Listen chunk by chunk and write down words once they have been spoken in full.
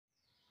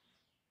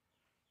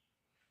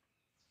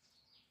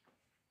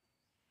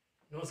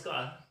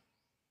Namaskar.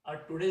 Our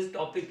today's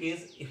topic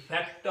is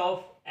effect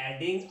of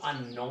adding a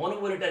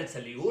non-volatile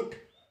solute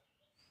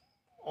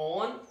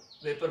on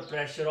vapor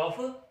pressure of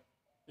a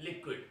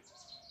liquid,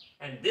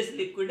 and this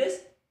liquid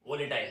is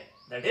volatile,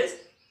 that is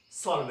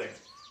solvent.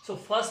 So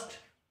first,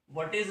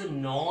 what is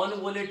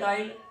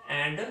non-volatile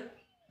and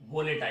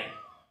volatile?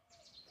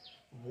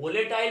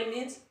 Volatile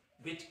means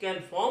which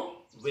can form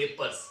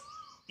vapors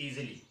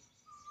easily.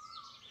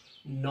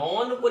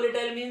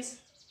 Non-volatile means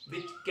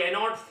which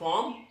cannot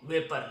form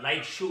vapor,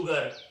 like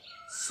sugar,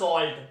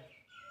 salt.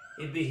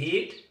 If we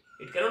heat,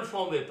 it cannot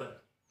form vapor.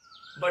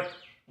 But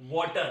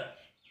water,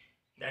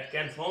 that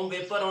can form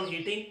vapor on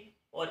heating,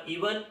 or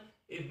even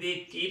if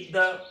we keep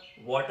the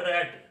water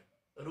at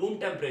room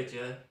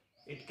temperature,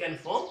 it can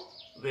form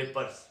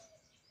vapors,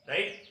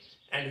 right?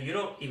 And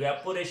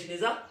evaporation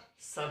is a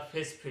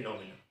surface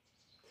phenomenon.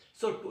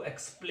 So to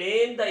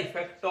explain the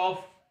effect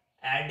of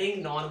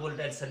adding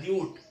non-volatile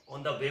solute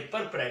on the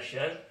vapor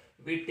pressure,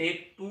 we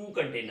take two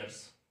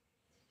containers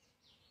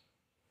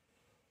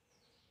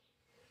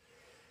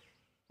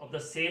of the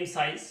same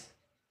size,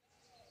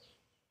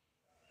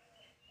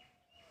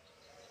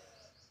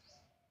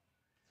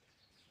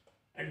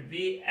 and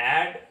we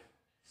add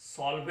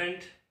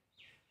solvent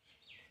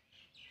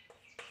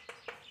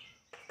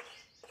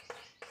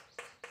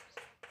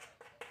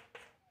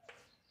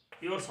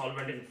pure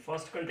solvent in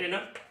first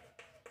container.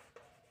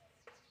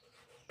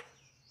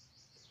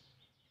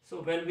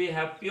 So when we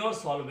have pure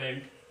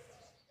solvent,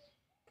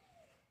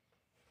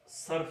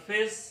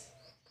 surface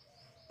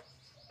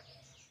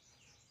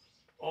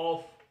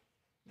of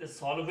the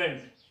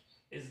solvent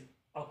is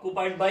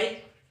occupied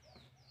by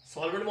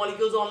solvent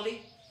molecules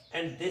only,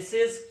 and this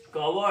is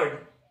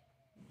covered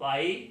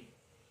by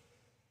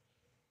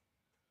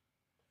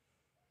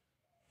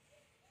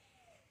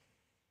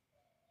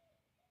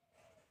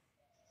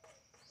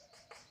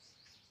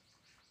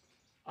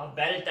a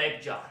bell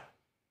type jar.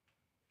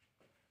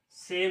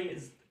 Same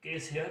is the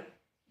case here.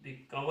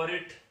 We cover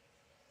it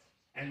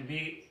and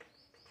we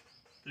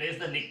place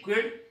the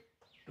liquid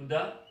to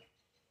the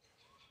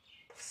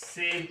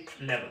same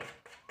level.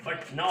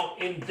 But now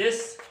in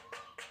this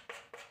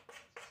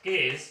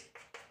case,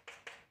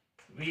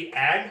 we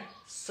add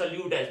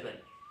solute as well.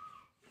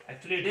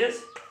 Actually, it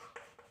is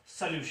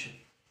solution.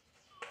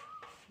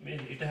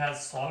 Means it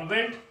has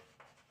solvent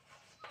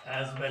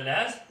as well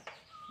as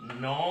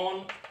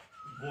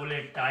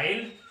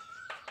non-volatile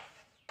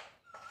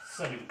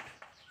solute.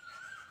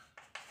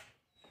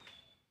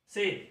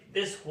 See,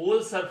 this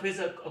whole surface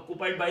is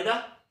occupied by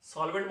the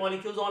solvent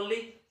molecules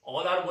only.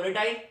 All are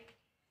volatile.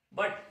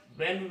 But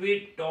when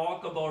we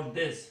talk about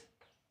this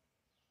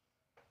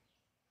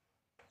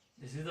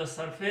is the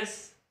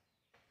surface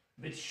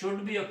which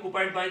should be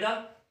occupied by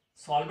the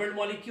solvent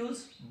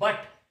molecules.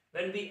 But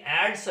when we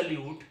add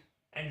solute,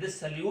 and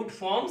this solute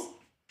forms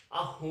a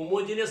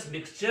homogeneous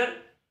mixture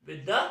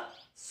with the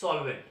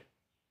solvent,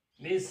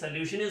 means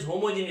solution is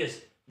homogeneous.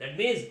 That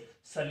means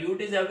solute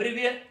is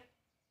everywhere,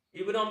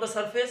 even on the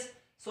surface.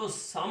 So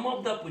some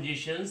of the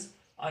positions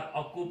are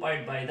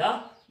occupied by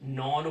the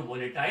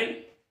non-volatile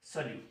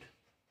solute.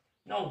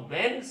 Now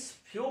when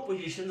few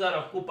positions are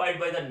occupied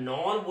by the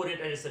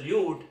non-volatile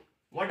solute,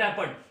 what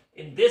happened?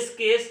 In this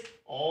case,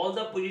 all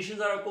the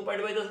positions are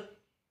occupied by the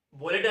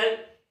volatile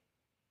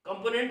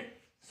component.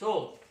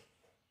 So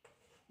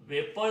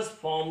vapors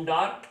formed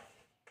are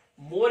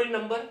more in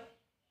number.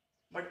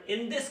 But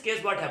in this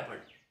case, what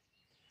happened?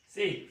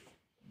 See,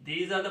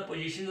 these are the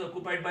positions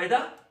occupied by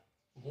the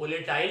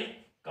volatile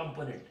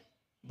component,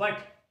 but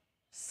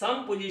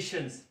some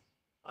positions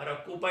are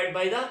occupied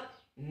by the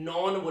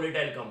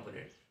non-volatile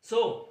component.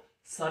 So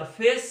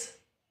surface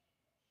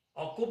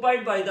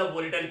occupied by the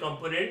volatile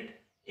component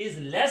is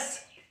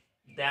less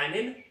than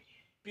in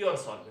pure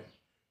solvent.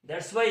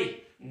 That's why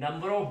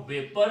number of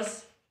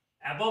vapors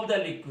above the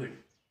liquid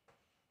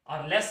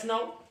are less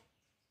now.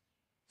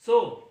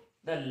 So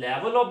the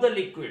level of the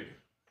liquid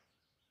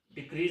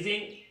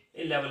decreasing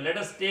in level. Let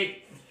us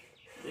take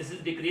this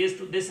is decreased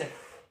to this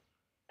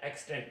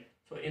extent.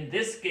 So in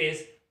this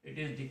case, it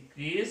is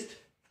decreased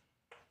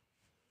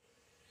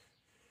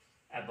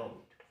about.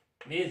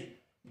 Means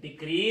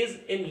decrease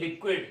in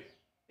liquid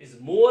is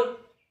more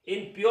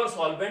in pure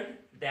solvent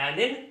than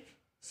in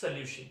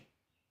solution.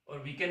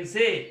 Or we can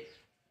say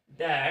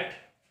that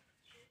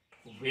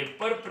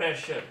vapor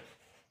pressure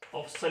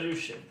of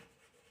solution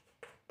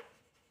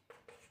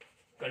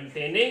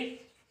containing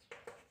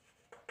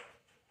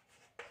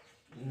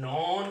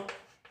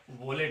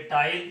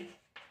non-volatile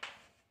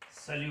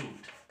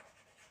solute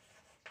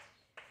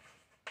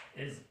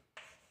is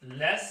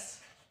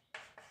less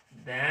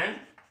than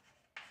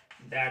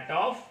that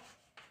of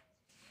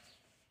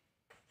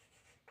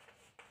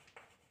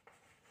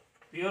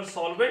pure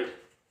solvent,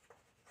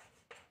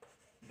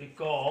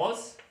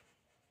 because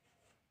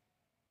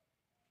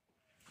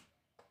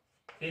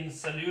in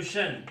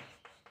solution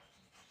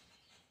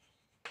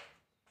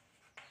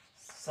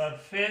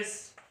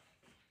surface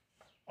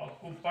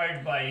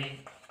occupied by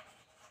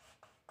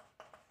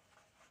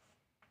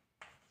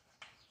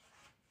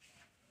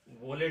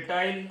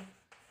volatile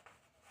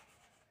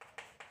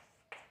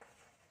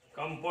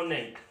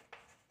component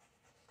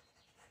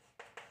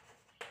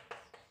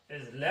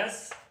is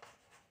less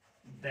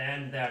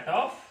than that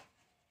of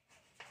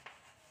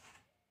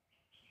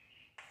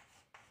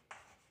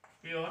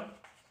pure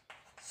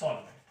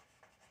solvent.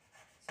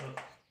 So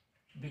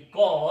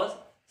because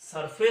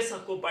surface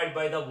occupied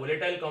by the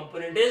volatile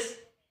component is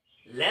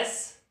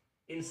less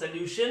in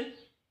solution,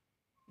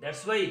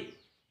 that's why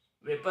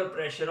vapor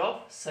pressure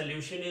of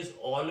solution is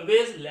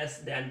always less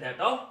than that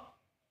of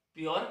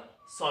pure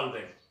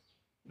solvent.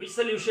 Which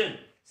solution?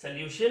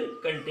 Solution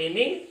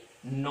containing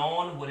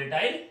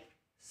non-volatile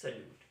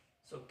solute.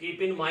 So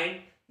keep in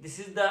mind, this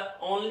is the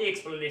only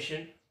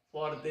explanation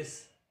for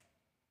this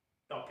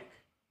topic.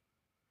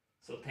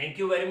 So thank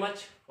you very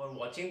much for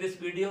watching this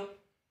video.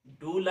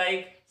 Do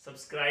like,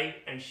 subscribe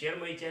and share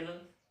my channel.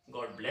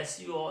 God bless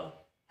you all.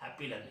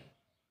 Happy learning.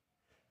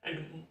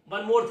 And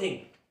one more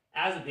thing,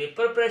 as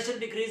vapor pressure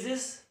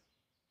decreases,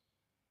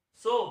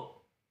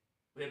 so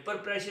vapor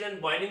pressure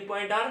and boiling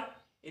point are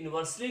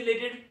inversely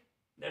related.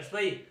 That's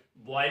why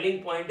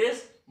boiling point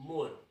is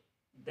more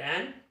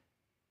than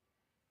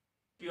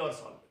pure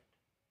solvent.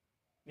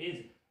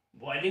 Means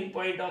boiling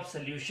point of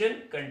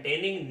solution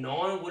containing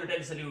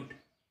non-volatile solute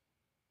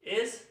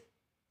is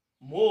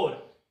more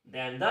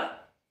than the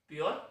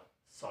pure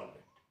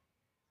solvent.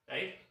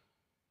 Right?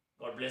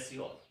 God bless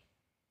you all.